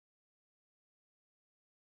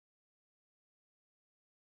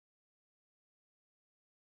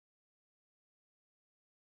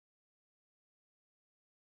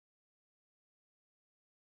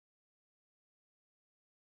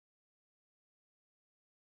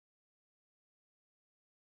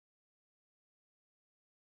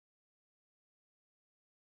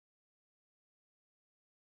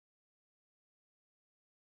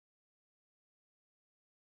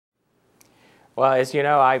Well, as you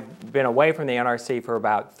know, I've been away from the NRC for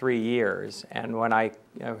about 3 years, and when I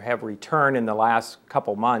have returned in the last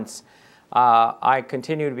couple months, I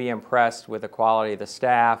continue to be impressed with the quality of the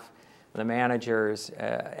staff, the managers,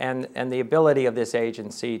 and the ability of this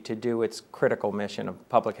agency to do its critical mission of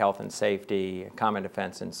public health and safety, common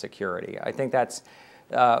defense and security. I think that's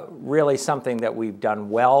really something that we've done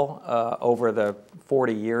well over the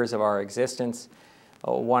 40 years of our existence.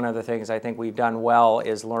 One of the things I think we've done well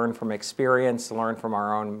is learn from experience, learn from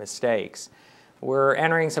our own mistakes. We're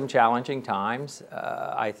entering some challenging times.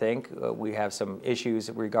 I think we have some issues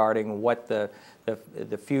regarding what the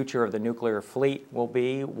future of the nuclear fleet will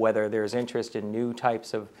be, whether there's interest in new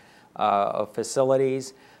types of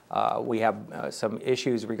facilities. We have some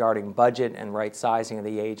issues regarding budget and right sizing of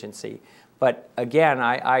the agency. But again,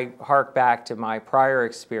 I hark back to my prior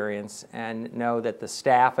experience and know that the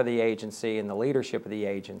staff of the agency and the leadership of the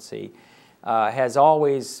agency has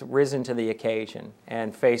always risen to the occasion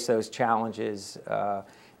and faced those challenges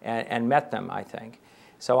and met them, I think.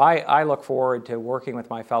 So I look forward to working with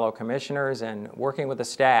my fellow commissioners and working with the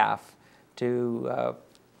staff to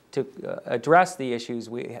address the issues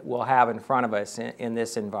we will have in front of us in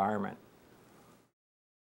this environment.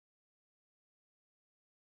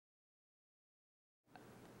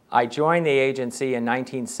 I joined the agency in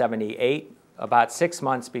 1978, about 6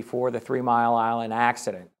 months before the 3 Mile Island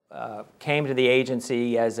accident. Came to the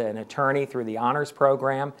agency as an attorney through the honors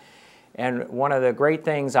program, and one of the great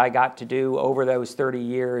things I got to do over those 30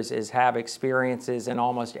 years is have experiences in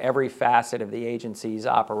almost every facet of the agency's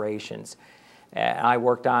operations. I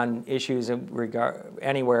worked on issues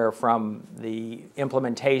anywhere from the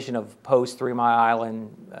implementation of post-3 Mile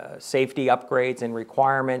Island safety upgrades and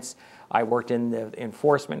requirements. I worked in the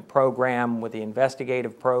enforcement program with the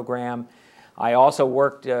investigative program. I also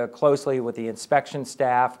worked closely with the inspection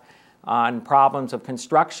staff on problems of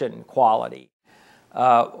construction quality.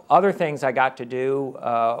 Other things I got to do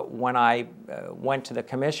when I went to the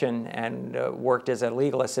commission and worked as a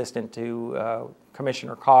legal assistant to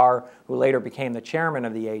Commissioner Carr, who later became the chairman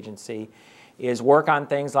of the agency, is work on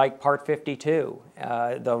things like Part 52,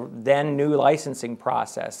 the then new licensing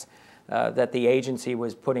process that the agency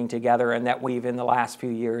was putting together and that we've in the last few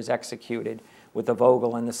years executed with the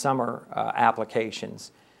Vogel and the Summer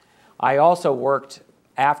applications. I also worked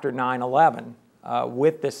after 9/11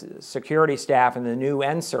 with the security staff in the new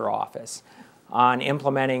NSER office on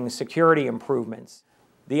implementing security improvements.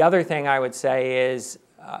 The other thing I would say is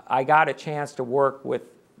I got a chance to work with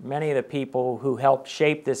many of the people who helped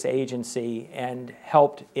shape this agency and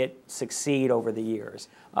helped it succeed over the years.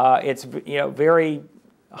 It's very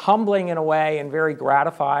humbling in a way and very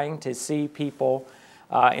gratifying to see people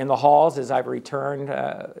in the halls as I've returned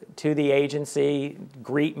to the agency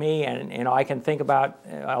greet me, and I can think about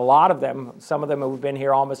a lot of them. Some of them have been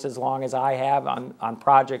here almost as long as I have on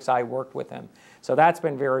projects I worked with them. So that's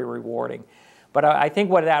been very rewarding. But I think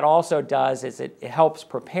what that also does is it helps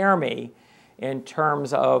prepare me in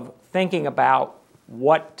terms of thinking about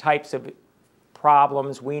what types of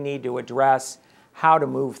problems we need to address, how to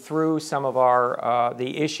move through some of our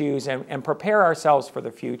the issues and prepare ourselves for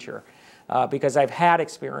the future. Because I've had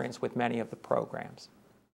experience with many of the programs.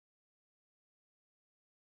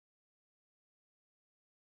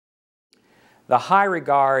 The high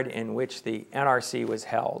regard in which the NRC was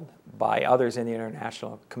held by others in the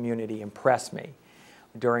international community impressed me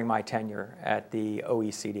during my tenure at the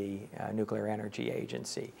OECD Nuclear Energy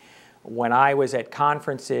Agency. When I was at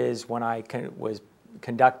conferences, when I was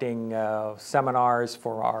conducting seminars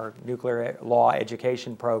for our nuclear law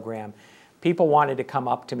education program, people wanted to come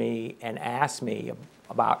up to me and ask me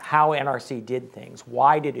about how NRC did things,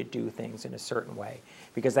 why did it do things in a certain way,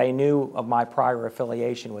 because they knew of my prior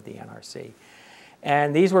affiliation with the NRC.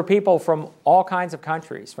 And these were people from all kinds of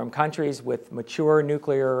countries, from countries with mature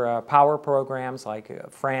nuclear power programs like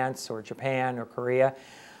France or Japan or Korea,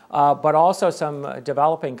 but also some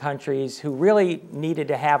developing countries who really needed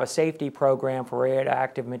to have a safety program for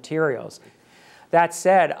radioactive materials. That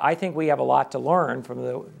said, I think we have a lot to learn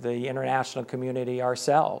from the international community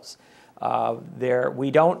ourselves.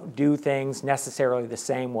 We don't do things necessarily the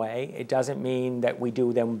same way. It doesn't mean that we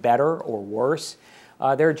do them better or worse.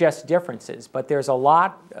 They're just differences, but there's a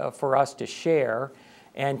lot for us to share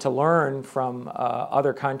and to learn from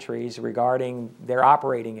other countries regarding their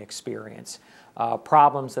operating experience,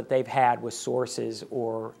 problems that they've had with sources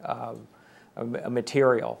or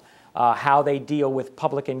material. How they deal with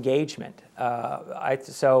public engagement.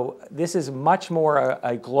 So this is much more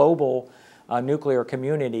a global nuclear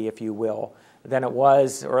community, if you will, than it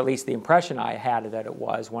was, or at least the impression I had that it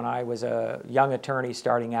was when I was a young attorney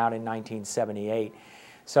starting out in 1978.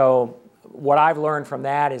 So What I've learned from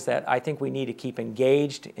that is that I think we need to keep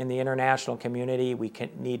engaged in the international community. We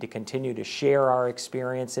need to continue to share our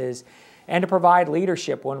experiences and to provide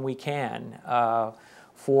leadership when we can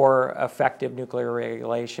for effective nuclear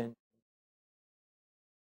regulation.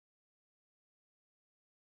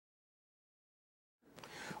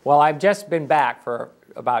 Well, I've just been back for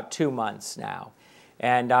about 2 months now,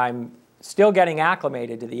 and I'm still getting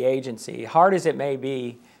acclimated to the agency. Hard as it may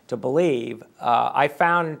be to believe, I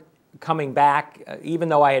found coming back, even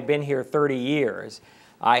though I had been here 30 years,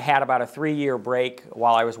 I had about a 3-year break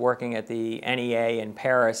while I was working at the NEA in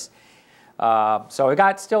Paris, so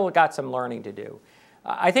I still got some learning to do.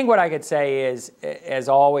 I think what I could say is, as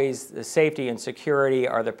always, the safety and security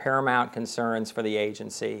are the paramount concerns for the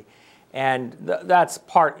agency. And that's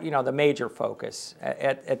part, the major focus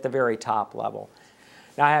at the very top level.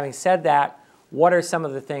 Now, having said that, what are some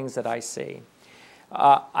of the things that I see?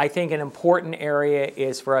 I think an important area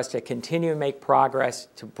is for us to continue to make progress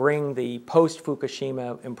to bring the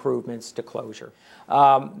post-Fukushima improvements to closure.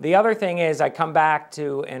 The other thing is I come back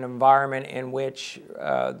to an environment in which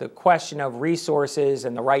the question of resources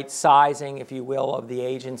and the right sizing, if you will, of the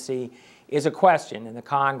agency is a question in the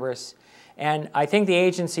Congress. And I think the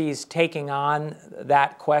agency is taking on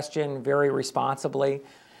that question very responsibly.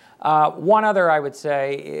 One other, I would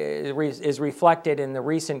say, is reflected in the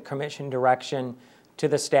recent commission direction to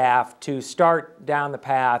the staff to start down the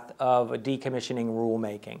path of a decommissioning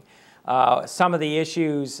rulemaking. Some of the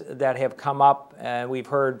issues that have come up, we've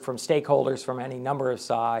heard from stakeholders from any number of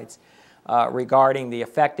sides regarding the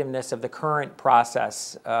effectiveness of the current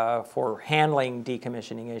process for handling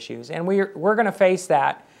decommissioning issues. And we're going to face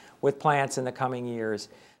that with plants in the coming years.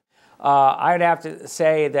 I would have to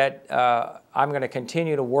say that I'm going to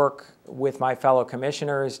continue to work with my fellow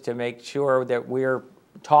commissioners to make sure that we're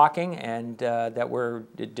talking and that we're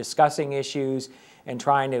discussing issues and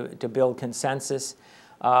trying to build consensus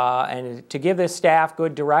and to give this staff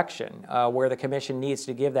good direction where the commission needs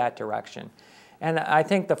to give that direction. And I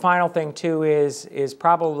think the final thing, too, is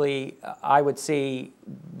probably, I would see,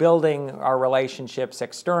 building our relationships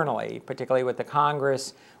externally, particularly with the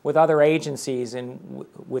Congress, with other agencies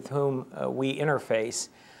with whom we interface.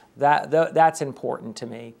 That's important to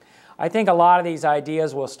me. I think a lot of these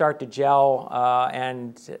ideas will start to gel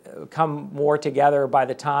and come more together by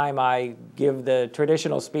the time I give the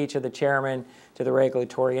traditional speech of the chairman to the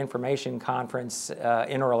Regulatory Information Conference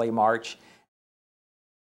in early March.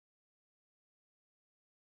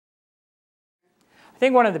 I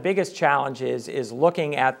think one of the biggest challenges is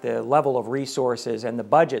looking at the level of resources and the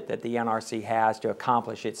budget that the NRC has to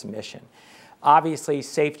accomplish its mission. Obviously,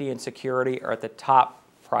 safety and security are at the top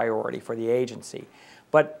priority for the agency,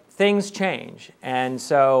 but things change, and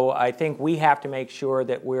so I think we have to make sure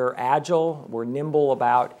that we're agile, we're nimble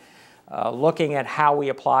about looking at how we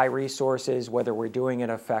apply resources, whether we're doing it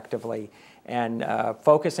effectively, and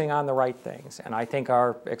focusing on the right things. And I think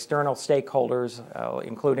our external stakeholders,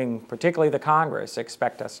 including particularly the Congress,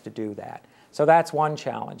 expect us to do that. So that's one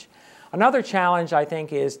challenge. Another challenge, I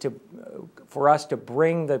think, is for us to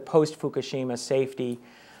bring the post-Fukushima safety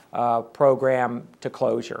program to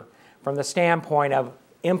closure from the standpoint of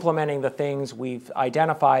implementing the things we've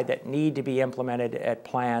identified that need to be implemented at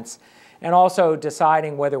plants, and also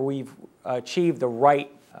deciding whether we've achieved the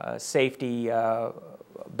right safety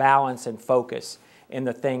balance and focus in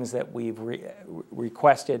the things that we've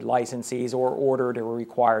requested licensees or ordered or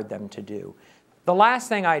required them to do. The last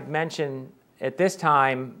thing I'd mention at this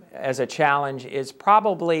time as a challenge is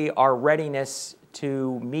probably our readiness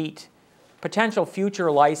to meet potential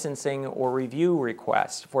future licensing or review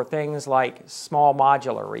requests for things like small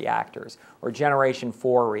modular reactors or Generation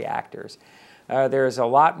 4 reactors. There's a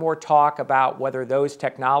lot more talk about whether those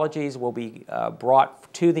technologies will be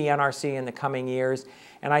brought to the NRC in the coming years.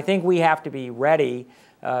 And I think we have to be ready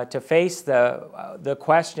to face the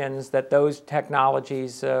questions that those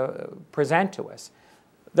technologies present to us.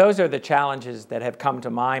 Those are the challenges that have come to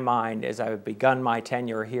my mind as I've begun my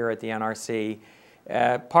tenure here at the NRC,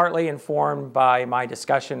 partly informed by my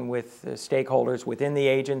discussion with stakeholders within the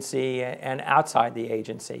agency and outside the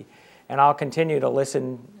agency. And I'll continue to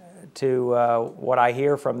listen to what I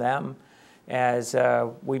hear from them as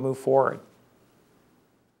we move forward.